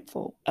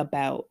resentful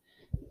about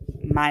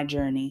my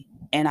journey,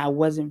 and I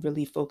wasn't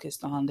really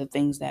focused on the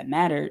things that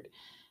mattered.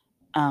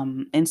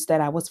 Instead,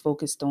 I was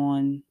focused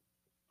on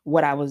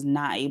what I was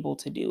not able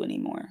to do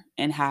anymore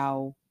and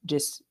how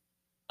just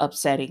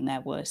upsetting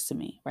that was to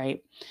me,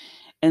 right?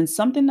 And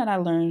something that I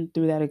learned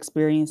through that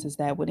experience is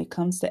that when it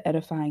comes to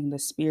edifying the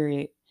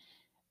spirit,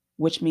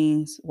 which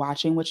means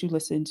watching what you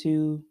listen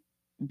to,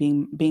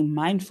 being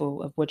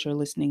mindful of what you're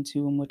listening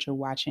to and what you're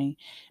watching,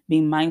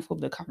 being mindful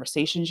of the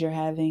conversations you're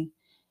having,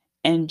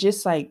 and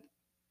just like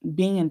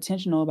being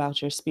intentional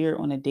about your spirit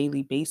on a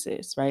daily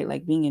basis, right?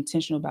 Like being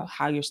intentional about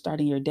how you're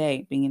starting your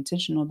day, being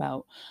intentional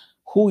about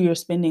who you're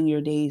spending your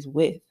days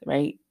with,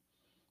 right?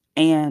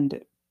 And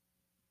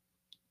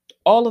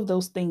all of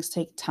those things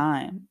take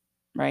time,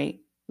 right?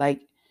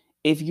 Like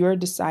if you're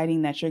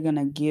deciding that you're going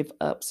to give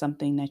up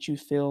something that you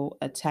feel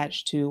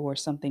attached to or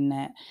something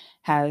that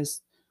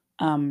has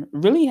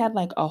really had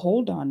like a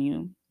hold on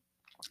you,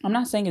 I'm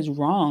not saying it's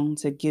wrong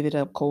to give it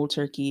up cold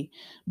turkey,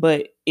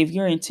 but if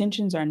your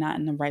intentions are not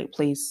in the right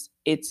place,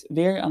 it's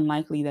very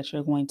unlikely that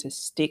you're going to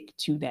stick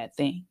to that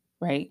thing,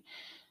 right?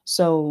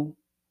 So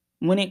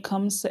when it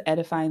comes to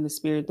edifying the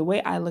spirit, the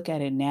way I look at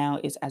it now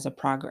is as a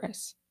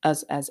progress,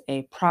 as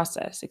a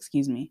process,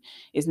 excuse me.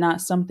 It's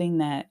not something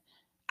that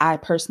I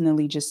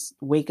personally just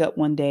wake up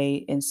one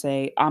day and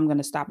say, I'm going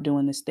to stop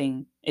doing this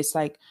thing. It's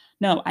like,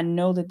 no, I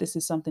know that this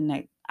is something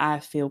that I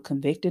feel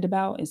convicted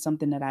about. It's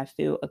something that I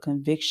feel a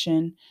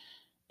conviction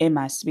in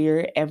my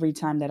spirit every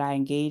time that I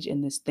engage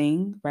in this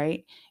thing,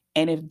 right?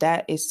 And if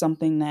that is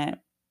something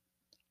that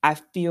I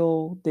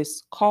feel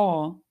this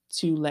call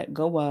to let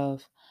go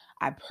of,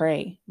 I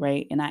pray,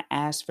 right? And I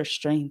ask for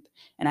strength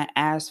and I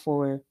ask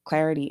for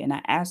clarity and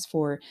I ask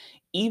for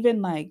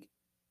even like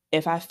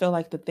if I feel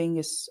like the thing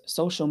is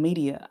social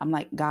media, I'm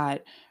like,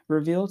 God,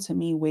 reveal to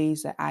me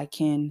ways that I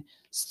can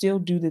still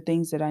do the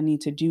things that I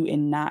need to do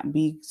and not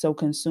be so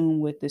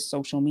consumed with this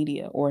social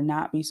media or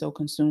not be so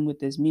consumed with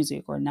this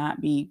music or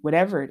not be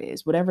whatever it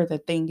is, whatever the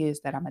thing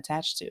is that I'm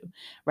attached to,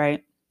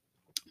 right?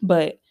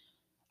 But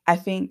I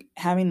think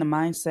having the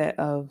mindset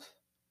of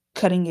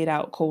cutting it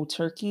out cold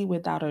turkey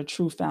without a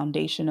true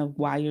foundation of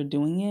why you're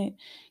doing it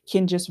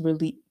can just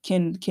really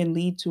can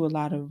lead to a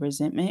lot of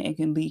resentment and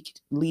can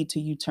lead to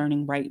you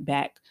turning right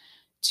back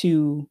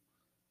to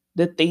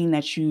the thing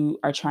that you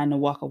are trying to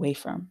walk away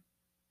from.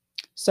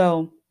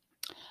 So,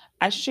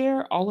 I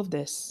share all of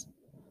this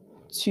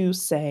to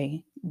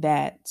say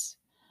that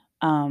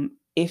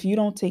if you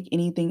don't take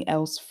anything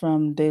else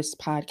from this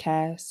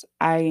podcast,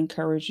 I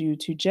encourage you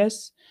to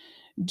just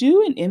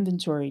do an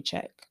inventory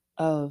check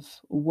of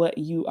what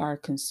you are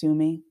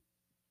consuming.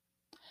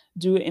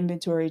 Do an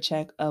inventory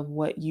check of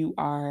what you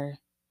are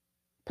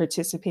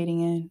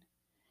participating in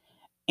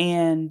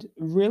and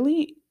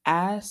really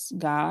ask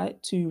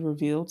God to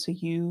reveal to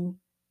you.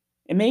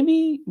 And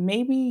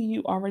maybe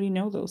you already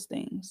know those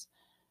things,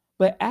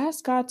 but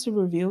ask God to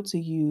reveal to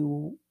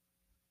you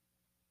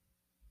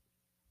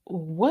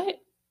what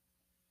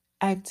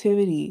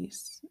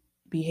activities,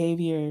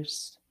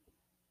 behaviors,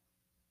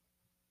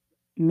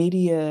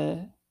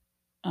 media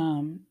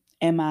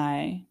am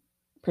I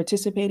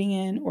participating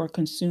in or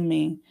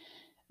consuming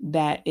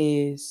that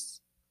is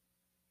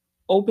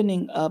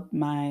opening up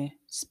my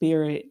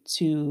spirit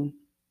to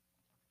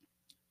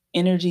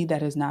energy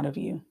that is not of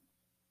you,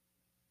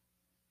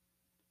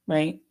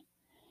 right?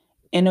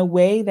 In a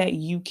way that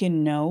you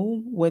can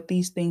know what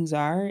these things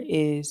are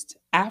is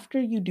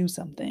after you do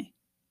something,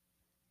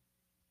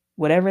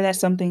 whatever that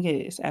something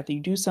is, after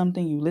you do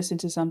something, you listen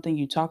to something,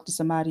 you talk to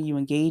somebody, you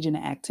engage in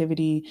an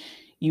activity,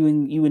 you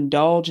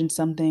indulge in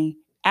something,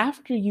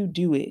 after you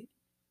do it,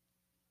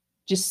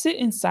 just sit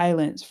in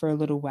silence for a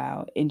little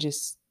while and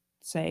just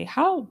say,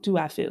 how do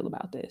I feel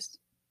about this?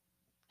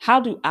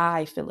 How do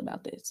I feel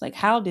about this? Like,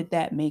 how did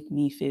that make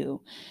me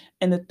feel?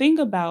 And the thing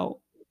about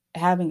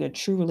having a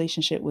true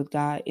relationship with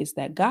God is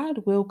that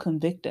God will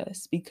convict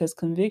us because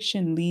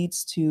conviction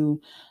leads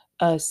to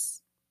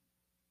us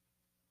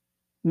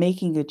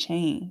making a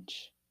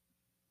change,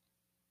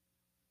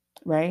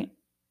 right?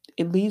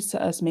 It leads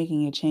to us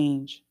making a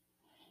change.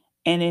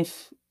 And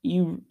if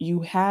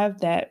you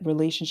have that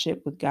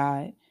relationship with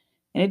God,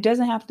 and it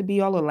doesn't have to be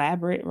all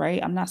elaborate,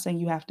 right? I'm not saying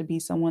you have to be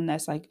someone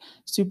that's like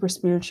super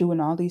spiritual and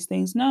all these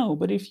things. No,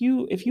 but if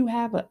you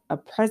have a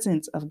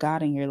presence of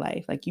God in your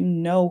life, like you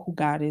know who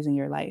God is in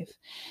your life,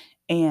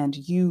 and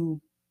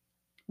you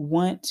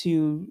want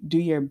to do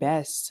your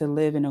best to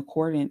live in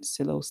accordance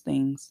to those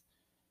things,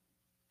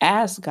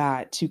 ask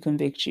God to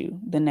convict you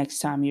the next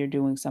time you're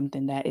doing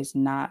something that is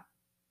not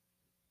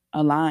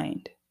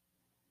aligned.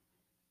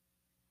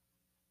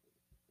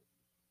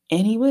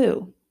 And he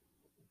will.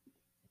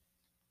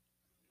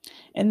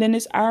 And then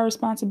it's our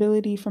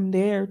responsibility from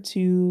there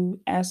to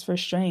ask for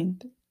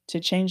strength to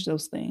change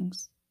those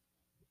things,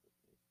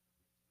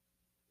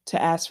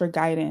 to ask for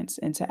guidance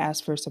and to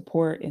ask for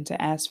support and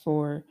to ask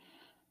for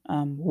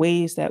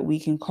ways that we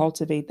can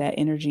cultivate that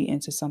energy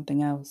into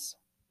something else,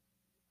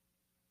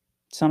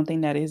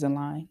 something that is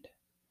aligned.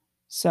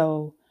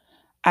 So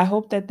I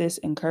hope that this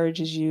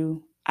encourages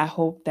you. I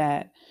hope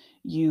that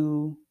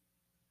you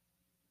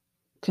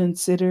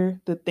consider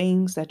the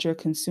things that you're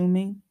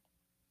consuming,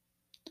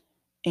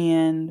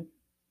 and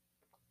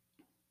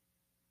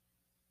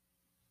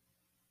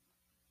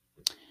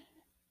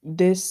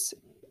this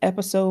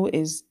episode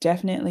is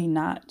definitely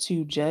not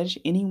to judge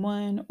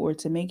anyone or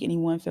to make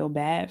anyone feel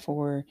bad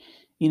for,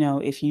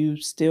 if you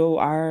still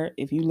are,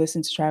 if you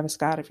listen to Travis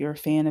Scott, if you're a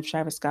fan of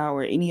Travis Scott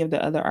or any of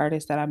the other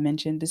artists that I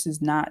mentioned. This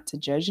is not to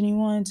judge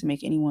anyone, to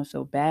make anyone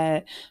feel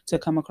bad, to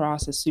come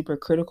across as super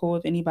critical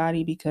of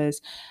anybody,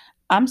 because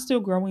I'm still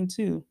growing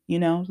too,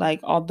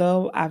 like,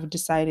 although I've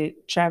decided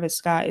Travis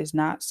Scott is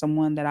not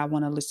someone that I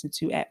want to listen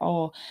to at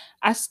all,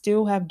 I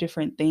still have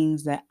different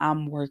things that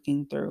I'm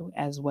working through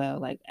as well.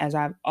 Like, as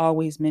I've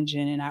always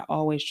mentioned, and I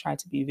always try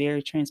to be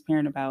very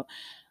transparent about,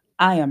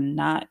 I am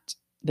not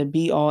the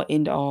be all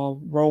end all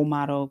role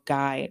model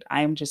guide.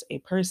 I am just a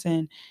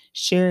person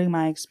sharing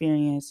my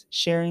experience,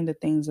 sharing the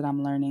things that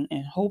I'm learning,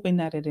 and hoping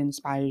that it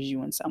inspires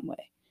you in some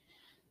way.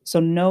 So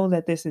know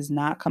that this is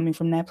not coming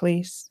from that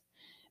place.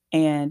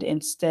 And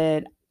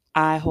instead,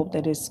 I hope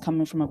that it's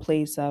coming from a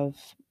place of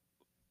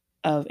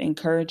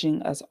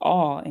encouraging us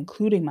all,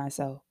 including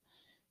myself,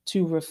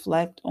 to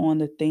reflect on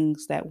the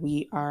things that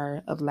we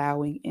are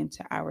allowing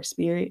into our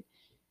spirit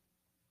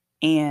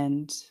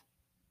and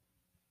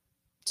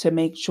to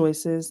make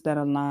choices that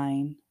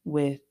align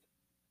with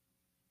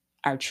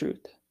our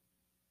truth.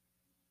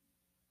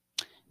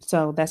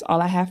 So that's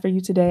all I have for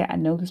you today. I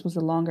know this was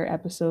a longer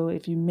episode.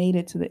 If you made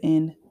it to the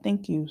end,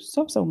 thank you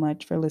so, so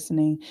much for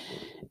listening.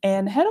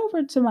 And head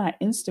over to my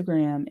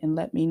Instagram and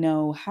let me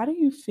know, how do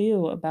you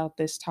feel about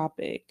this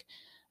topic?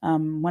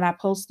 When I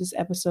post this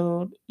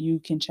episode, you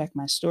can check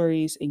my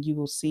stories and you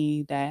will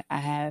see that I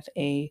have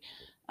a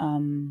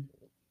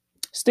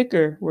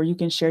sticker where you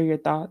can share your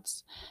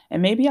thoughts.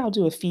 And maybe I'll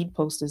do a feed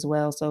post as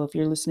well. So if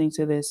you're listening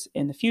to this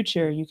in the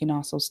future, you can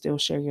also still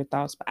share your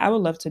thoughts. But I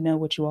would love to know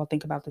what you all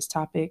think about this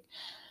topic.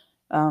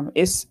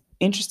 It's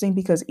interesting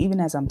because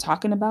even as I'm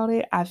talking about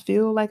it, I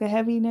feel like a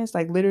heaviness,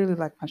 like literally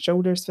like my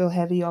shoulders feel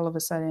heavy all of a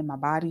sudden, my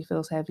body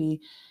feels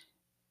heavy.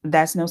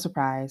 That's no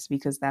surprise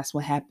because that's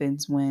what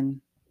happens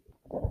when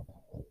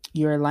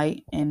you're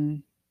light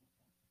and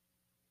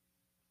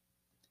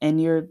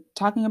you're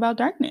talking about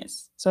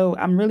darkness. So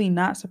I'm really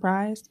not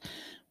surprised.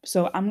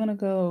 So I'm going to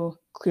go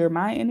clear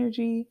my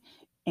energy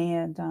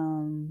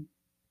and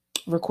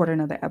record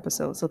another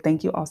episode. So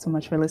thank you all so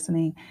much for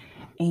listening.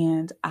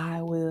 And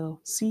I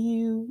will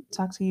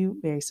talk to you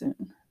very soon.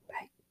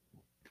 Bye.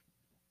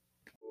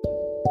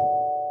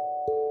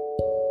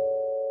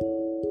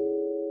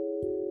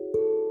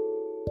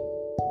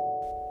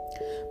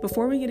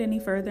 Before we get any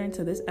further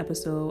into this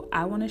episode,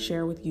 I want to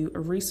share with you a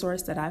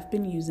resource that I've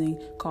been using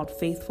called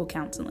Faithful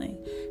Counseling.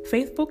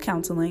 Faithful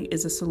Counseling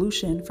is a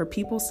solution for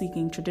people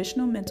seeking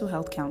traditional mental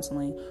health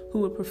counseling who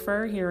would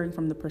prefer hearing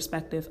from the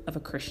perspective of a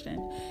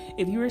Christian.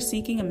 If you are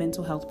seeking a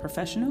mental health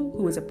professional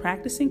who is a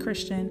practicing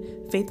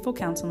Christian, Faithful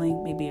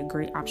Counseling may be a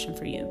great option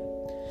for you.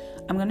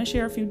 I'm going to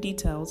share a few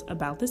details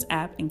about this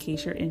app in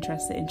case you're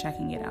interested in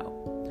checking it out.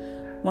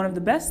 One of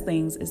the best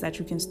things is that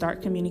you can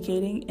start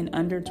communicating in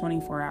under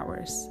 24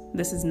 hours.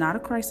 This is not a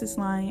crisis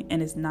line and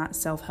is not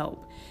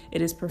self-help.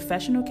 It is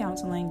professional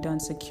counseling done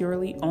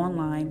securely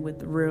online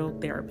with real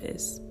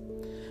therapists.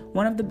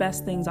 One of the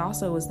best things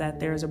also is that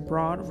there is a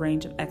broad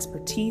range of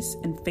expertise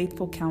in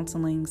Faithful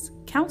Counseling's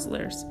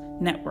counselors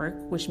network,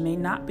 which may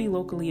not be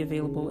locally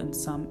available in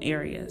some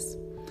areas.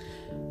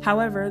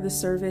 However, the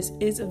service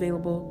is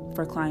available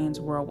for clients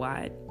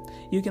worldwide.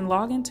 You can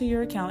log into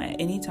your account at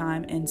any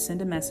time and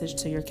send a message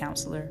to your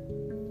counselor.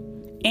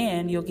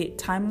 And you'll get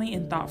timely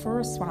and thoughtful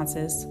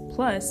responses.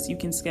 Plus, you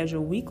can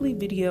schedule weekly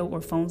video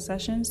or phone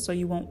sessions so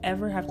you won't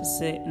ever have to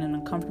sit in an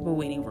uncomfortable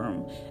waiting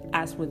room,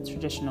 as with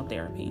traditional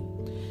therapy.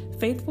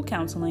 Faithful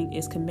Counseling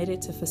is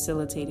committed to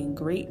facilitating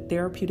great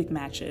therapeutic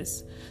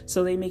matches,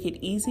 so they make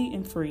it easy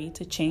and free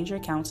to change your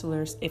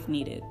counselors if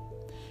needed.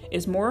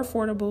 It's more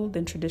affordable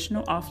than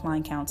traditional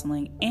offline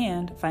counseling,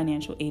 and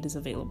financial aid is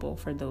available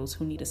for those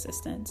who need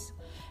assistance.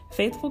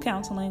 Faithful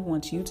Counseling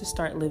wants you to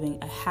start living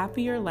a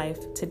happier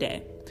life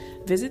today.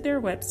 Visit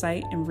their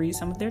website and read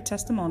some of their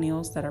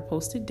testimonials that are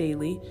posted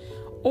daily,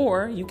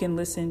 or you can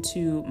listen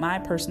to my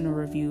personal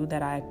review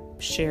that I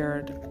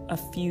shared a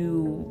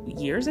few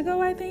years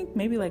ago, I think,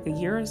 maybe like a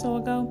year or so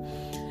ago,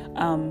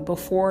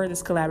 before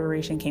this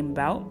collaboration came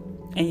about,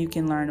 and you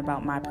can learn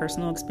about my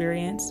personal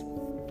experience.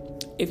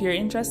 If you're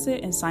interested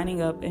in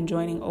signing up and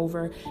joining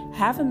over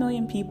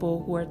 500,000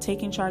 people who are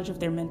taking charge of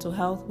their mental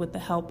health with the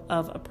help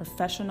of a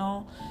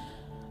professional,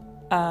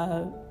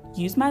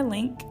 use my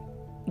link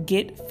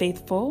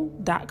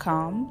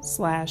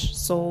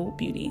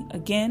getfaithful.com/soulbeauty.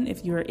 Again,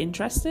 if you're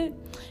interested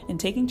in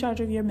taking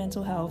charge of your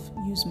mental health,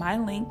 use my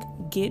link,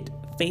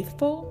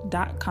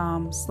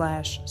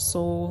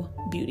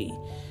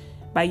 getfaithful.com/soulbeauty.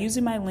 By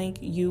using my link,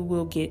 you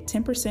will get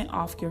 10%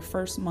 off your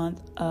first month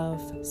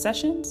of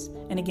sessions.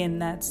 And again,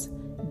 that's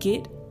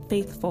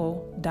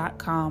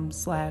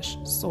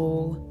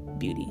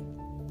getfaithful.com/soulbeauty.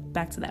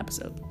 Back to the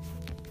episode.